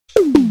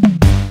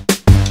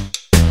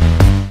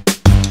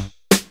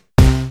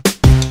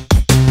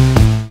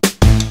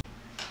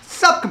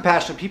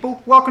compassionate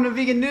people, welcome to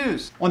Vegan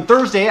News. On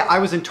Thursday, I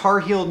was in Tar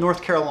Heel,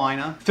 North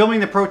Carolina,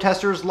 filming the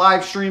protesters,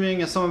 live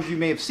streaming, as some of you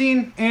may have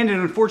seen, and an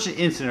unfortunate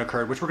incident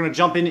occurred, which we're going to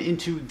jump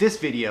into this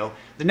video.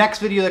 The next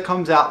video that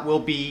comes out will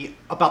be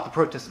about the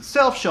protest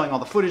itself, showing all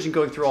the footage and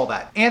going through all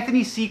that.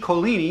 Anthony C.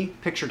 Collini,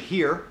 pictured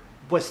here,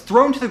 was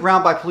thrown to the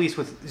ground by police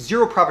with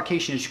zero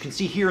provocation, as you can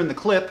see here in the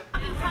clip.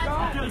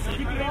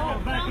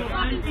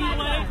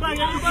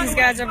 These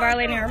guys are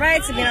violating our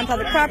rights to be on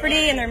public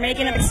property, and they're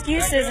making up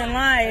excuses and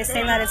lies,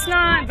 saying that it's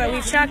not, but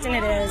we've checked and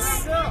it is.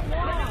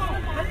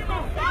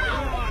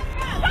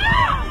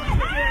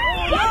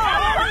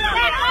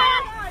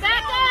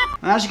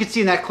 And as you can see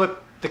in that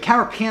clip, the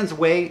camera pans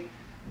away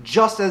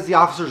just as the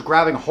officer is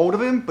grabbing a hold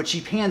of him, but she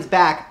pans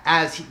back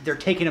as they're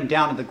taking him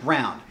down to the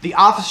ground. The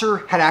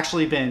officer had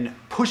actually been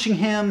pushing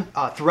him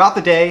throughout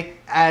the day,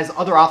 as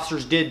other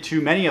officers did to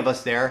many of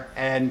us there,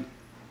 and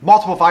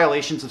multiple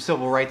violations of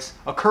civil rights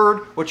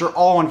occurred, which are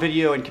all on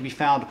video and can be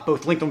found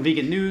both linked on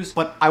Vegan News,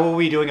 but I will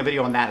be doing a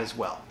video on that as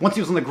well. Once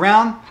he was on the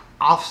ground,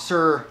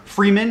 Officer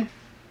Freeman,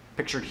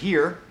 pictured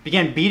here,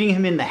 began beating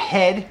him in the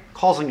head,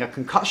 causing a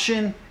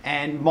concussion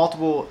and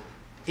multiple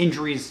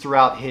injuries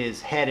throughout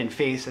his head and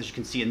face, as you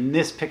can see in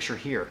this picture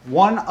here.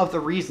 One of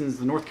the reasons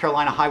the North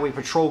Carolina Highway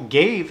Patrol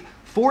gave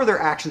for their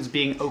actions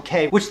being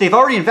okay, which they've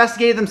already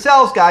investigated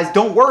themselves, guys,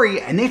 don't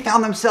worry, and they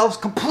found themselves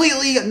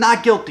completely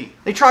not guilty.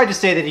 They tried to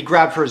say that he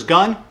grabbed for his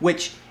gun,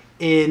 which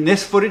in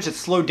this footage it's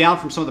slowed down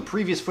from some of the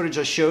previous footage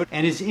I showed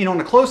and is in on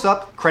a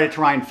close-up. Credit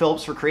to Ryan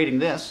Phillips for creating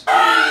this.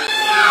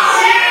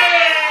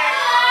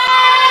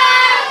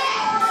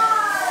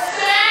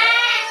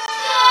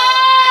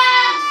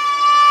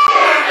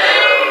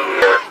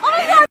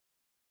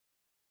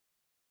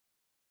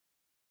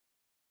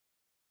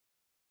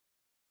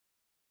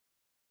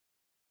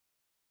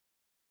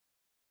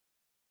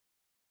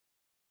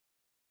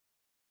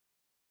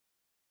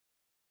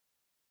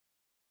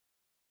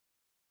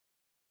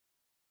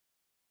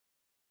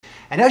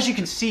 And as you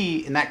can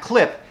see in that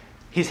clip,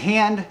 his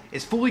hand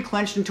is fully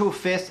clenched into a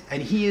fist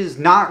and he is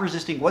not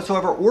resisting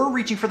whatsoever or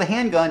reaching for the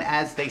handgun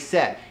as they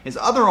said. His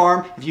other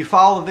arm, if you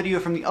follow the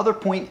video from the other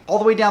point all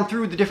the way down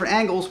through the different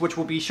angles, which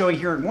we'll be showing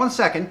here in 1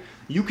 second,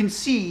 you can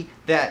see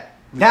that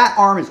that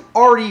arm is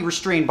already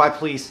restrained by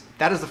police.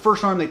 That is the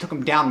first arm they took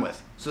him down with.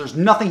 So there's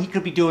nothing he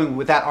could be doing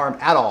with that arm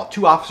at all.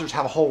 Two officers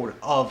have a hold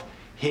of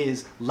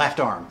his left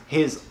arm.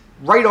 His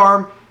right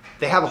arm,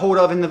 they have a hold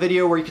of in the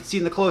video where you can see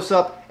in the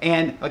close-up,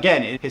 and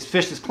again, his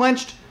fist is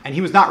clenched and he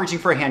was not reaching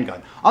for a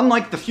handgun.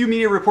 Unlike the few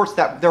media reports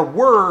that there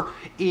were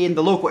in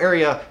the local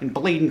area in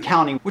Bladen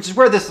County, which is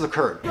where this has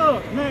occurred.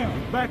 Now,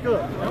 back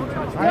up. Don't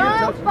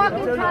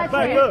fucking touch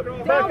back it. up.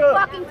 Don't Back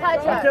up. fucking touch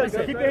us.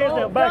 Keep your hands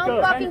down. Back Don't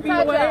up. fucking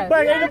touch us.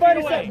 Back.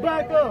 Everybody say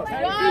back up.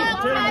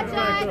 Don't touch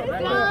us. Don't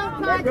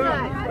touch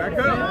us. Back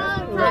Don't up.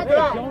 touch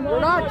us. We're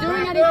not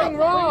doing anything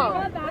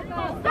wrong.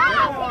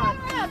 Stop.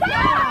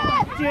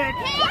 Stop. Jack.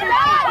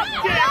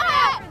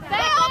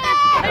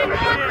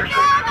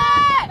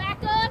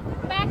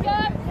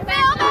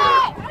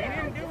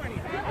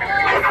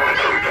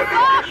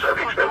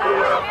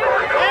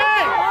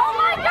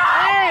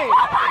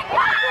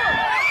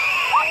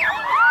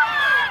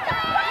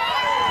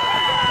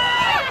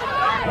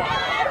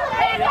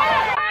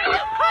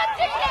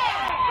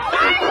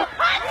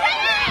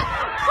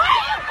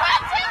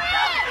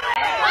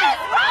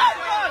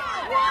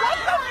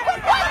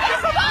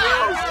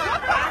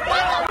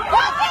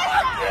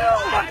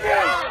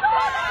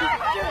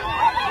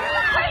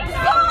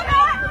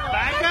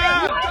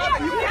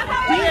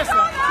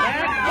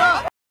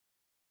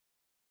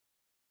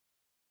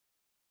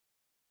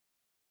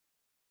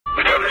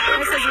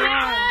 This is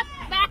wrong.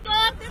 Back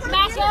up.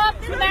 Back up.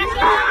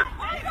 Back up.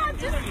 Back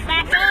up.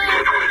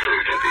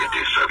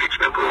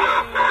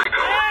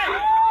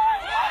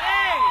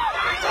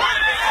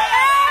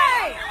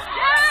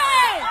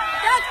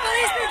 That's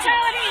police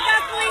brutality!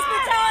 That's police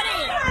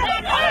brutality!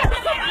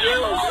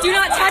 Do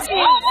not touch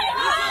me!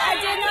 I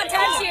did not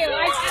touch you! I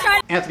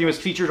tried. Anthony was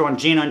featured on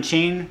Jane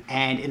Unchained,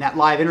 and in that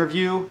live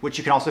interview, which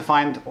you can also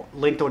find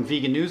linked on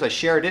Vegan News, I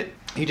shared it,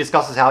 he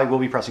discusses how he will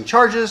be pressing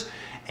charges,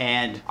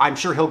 and I'm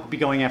sure he'll be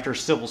going after a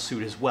civil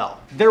suit as well.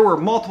 There were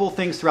multiple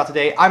things throughout the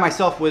day. I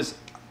myself was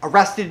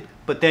arrested,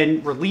 but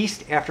then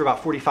released after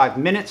about 45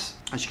 minutes,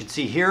 as you can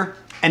see here.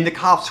 And the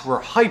cops were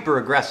hyper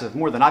aggressive,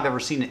 more than I've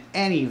ever seen in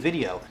any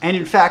video. And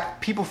in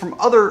fact, people from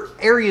other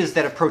areas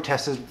that have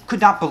protested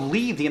could not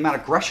believe the amount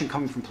of aggression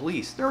coming from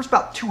police. There was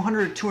about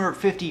 200,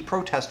 250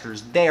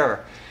 protesters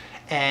there,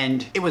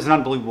 and it was an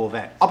unbelievable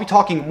event. I'll be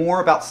talking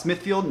more about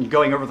Smithfield and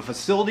going over the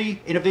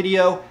facility in a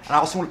video, and I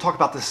also want to talk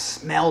about the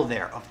smell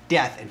there of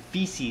death and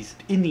feces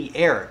in the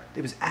air.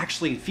 It was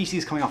actually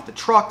feces coming off the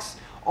trucks,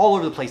 all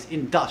over the place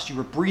in dust. You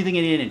were breathing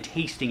it in and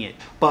tasting it.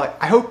 But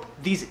I hope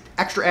these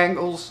extra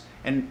angles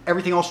and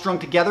everything all strung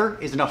together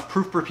is enough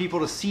proof for people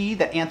to see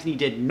that Anthony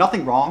did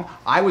nothing wrong.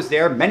 I was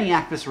there, many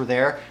activists were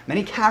there,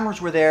 many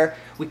cameras were there.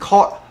 We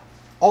caught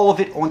all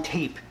of it on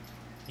tape.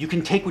 You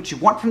can take what you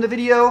want from the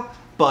video,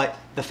 but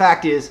the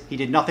fact is he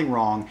did nothing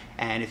wrong,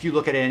 and if you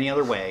look at it any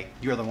other way,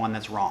 you're the one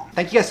that's wrong.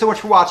 Thank you guys so much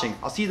for watching.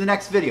 I'll see you in the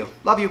next video.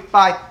 Love you.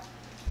 Bye.